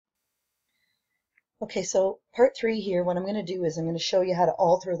Okay, so part 3 here, what I'm going to do is I'm going to show you how to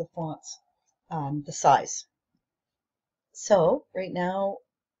alter the fonts, the size. So right now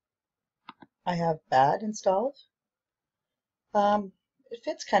I have Bad installed. It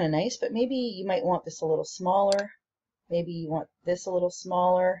fits kind of nice, but maybe you might want this a little smaller. Maybe you want this a little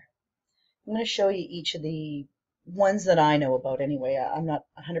smaller. I'm going to show you each of the ones that I know about anyway. I'm not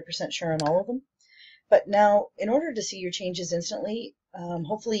 100% sure on all of them. But now, in order to see your changes instantly,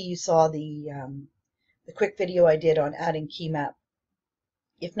 hopefully you saw the quick video I did on adding key map.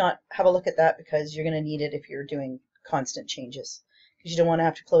 If not, have a look at that because you're going to need it if you're doing constant changes. Because you don't want to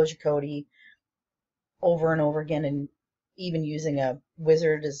have to close your Kodi over and over again, and even using a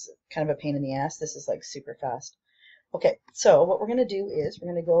wizard is kind of a pain in the ass. This is like super fast. Okay, so what we're going to do is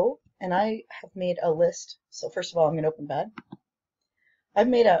we're going to go, and I have made a list. So first of all, I'm going to open Bad. I've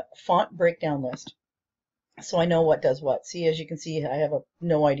made a font breakdown list, so I know what does what. See, as you can see, I have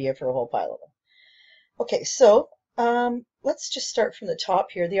no idea for a whole pile of them. Okay, so let's just start from the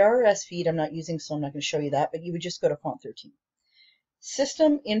top here. The RRS feed I'm not using, so I'm not going to show you that, but you would just go to font 13.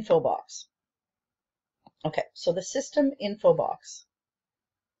 System info box. Okay, so the system info box.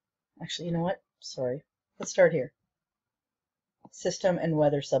 Actually, you know what? Sorry. Let's start here. System and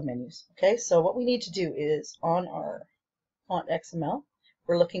weather submenus. Okay, so what we need to do is on our font XML,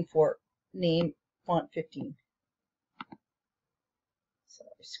 we're looking for name font 15. So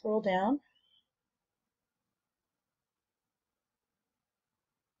I scroll down.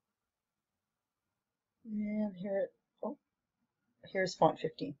 And here's font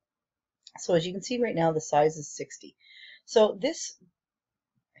 15. So as you can see right now, the size is 60. So this,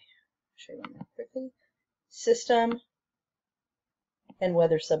 I'll show you one quickly, system and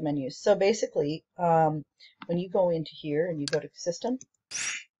weather submenus. So basically, when you go into here and you go to system,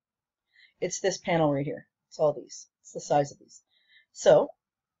 it's this panel right here. It's all these. It's the size of these. So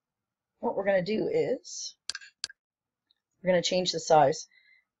what we're going to do is we're going to change the size.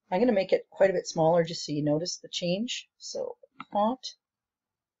 I'm going to make it quite a bit smaller just so you notice the change. So font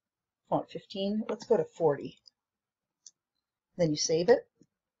 15, let's go to 40. Then you save it.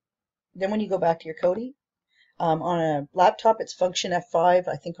 Then when you go back to your Kodi, on a laptop it's function F5.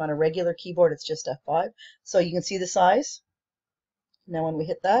 I think on a regular keyboard it's just F5. So you can see the size. Now when we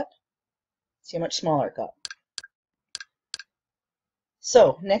hit that, see how much smaller it got.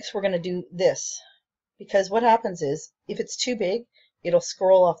 So next we're going to do this, because what happens is if it's too big, it'll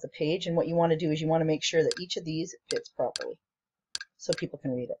scroll off the page, and what you want to do is you want to make sure that each of these fits properly so people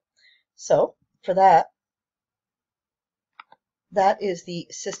can read it. So for that, that is the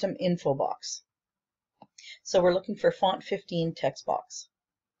system info box. So we're looking for font 15 text box,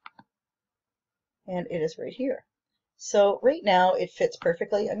 and it is right here. So right now it fits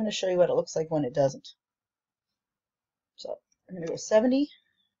perfectly. I'm going to show you what it looks like when it doesn't. So I'm going to go 70,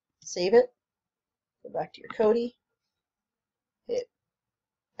 save it, go back to your Kodi, hit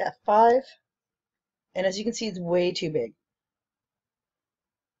F5, and as you can see, it's way too big.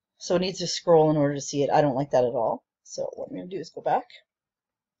 So it needs to scroll in order to see it. I don't like that at all. So what I'm going to do is go back,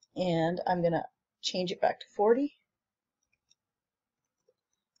 and I'm going to change it back to 40,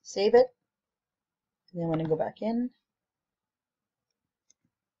 save it, and then when I go back in,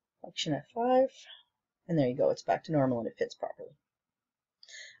 function F5, and there you go, it's back to normal and it fits properly.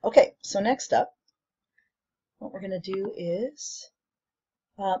 Okay, so next up, what we're going to do is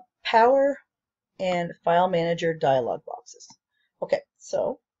Power and File Manager dialog boxes. Okay,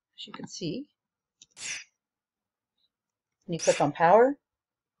 so as you can see, when you click on Power,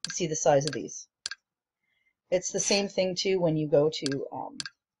 you see the size of these. It's the same thing too when you go to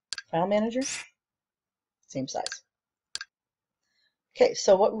File Manager, same size. Okay,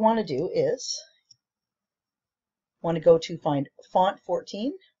 so what we want to do is go to find font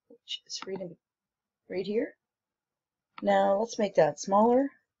 14, which is right here. Now let's make that smaller.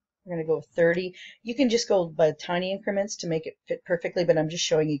 We're going to go with 30. You can just go by tiny increments to make it fit perfectly, but I'm just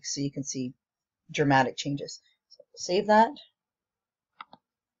showing you so you can see dramatic changes. So save that.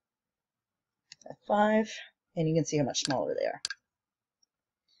 F5, and you can see how much smaller they are.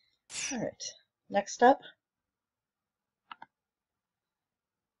 All right, next up,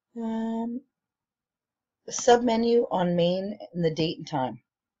 the submenu on main and the date and time.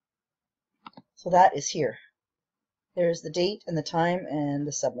 So that is here. There's the date and the time and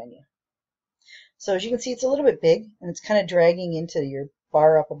the submenu. So as you can see, it's a little bit big and it's kind of dragging into your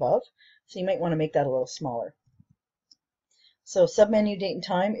bar up above. So you might want to make that a little smaller. So submenu date and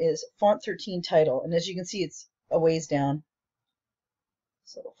time is font 13 title, and as you can see, it's a ways down.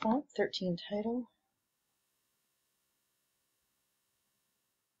 So font 13 title.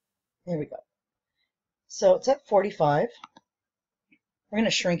 There we go. So it's at 45. We're going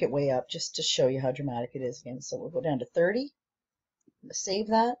to shrink it way up just to show you how dramatic it is again. So we'll go down to 30. I'm going to save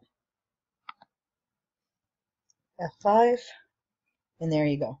that. F5. And there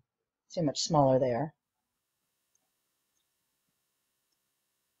you go. See how much smaller they are.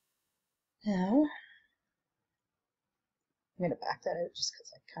 Now, I'm going to back that out just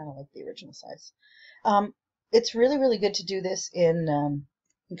because I kind of like the original size. It's really, really good to do this in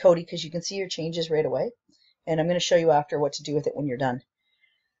Kodi because you can see your changes right away. And I'm going to show you after what to do with it when you're done.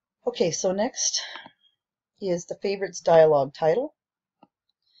 Okay, so next is the favorites dialog title.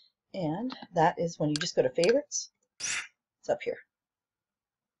 And that is when you just go to favorites. It's up here.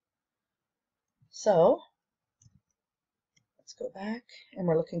 So let's go back and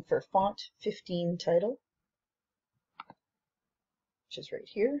we're looking for font 15 title, which is right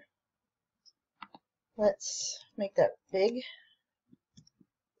here. Let's make that big.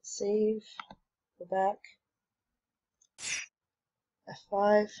 Save, go back,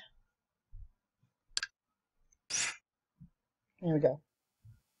 F5. There we go.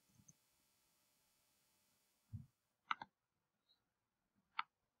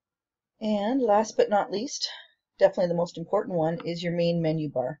 And last but not least, definitely the most important one, is your main menu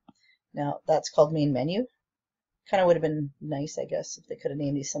bar. Now that's called main menu. Kind of would have been nice, I guess, if they could have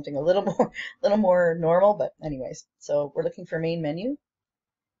named these something a little more normal, but anyways. So we're looking for main menu.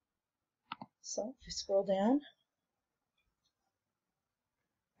 So if you scroll down,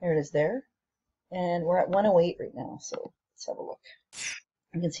 there it is there. And we're at 108 right now, so let's have a look.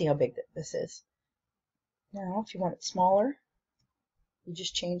 You can see how big this is. Now, if you want it smaller, you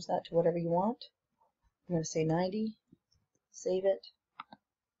just change that to whatever you want. I'm going to say 90, save it,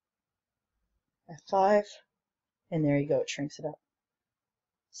 F5, and there you go, it shrinks it up.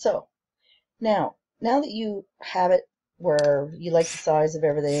 So, now that you have it where you like the size of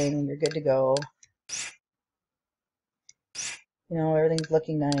everything, you're good to go, you know, everything's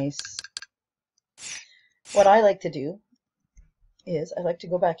looking nice, what I like to do is I like to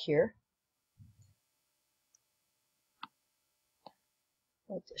go back here,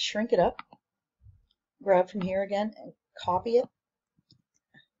 I like to shrink it up, grab from here again and copy it,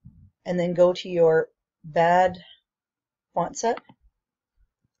 and then go to your bad font set,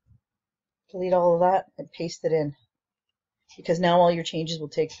 delete all of that, and paste it in. Because now all your changes will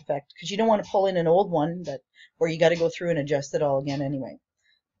take effect. Because you don't want to pull in an old one where you got to go through and adjust it all again anyway.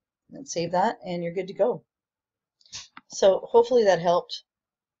 And then save that, and you're good to go. So hopefully that helped.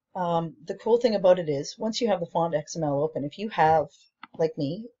 The cool thing about it is, once you have the font XML open, if you have, like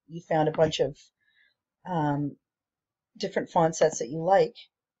me, you found a bunch of different font sets that you like,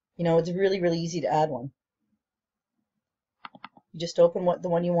 you know, it's really, really easy to add one. You just open the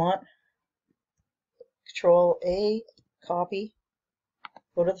one you want, Control A, copy,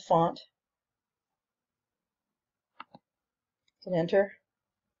 go to the font, hit enter,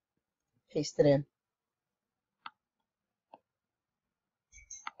 paste it in.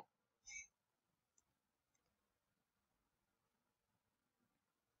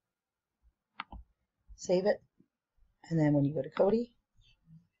 Save it, and then when you go to Kodi,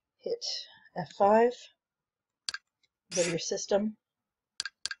 hit F5, go to your system,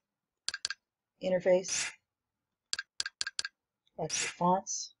 interface, back to your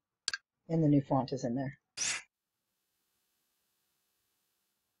fonts, and the new font is in there.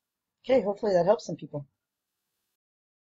 Okay, hopefully that helps some people.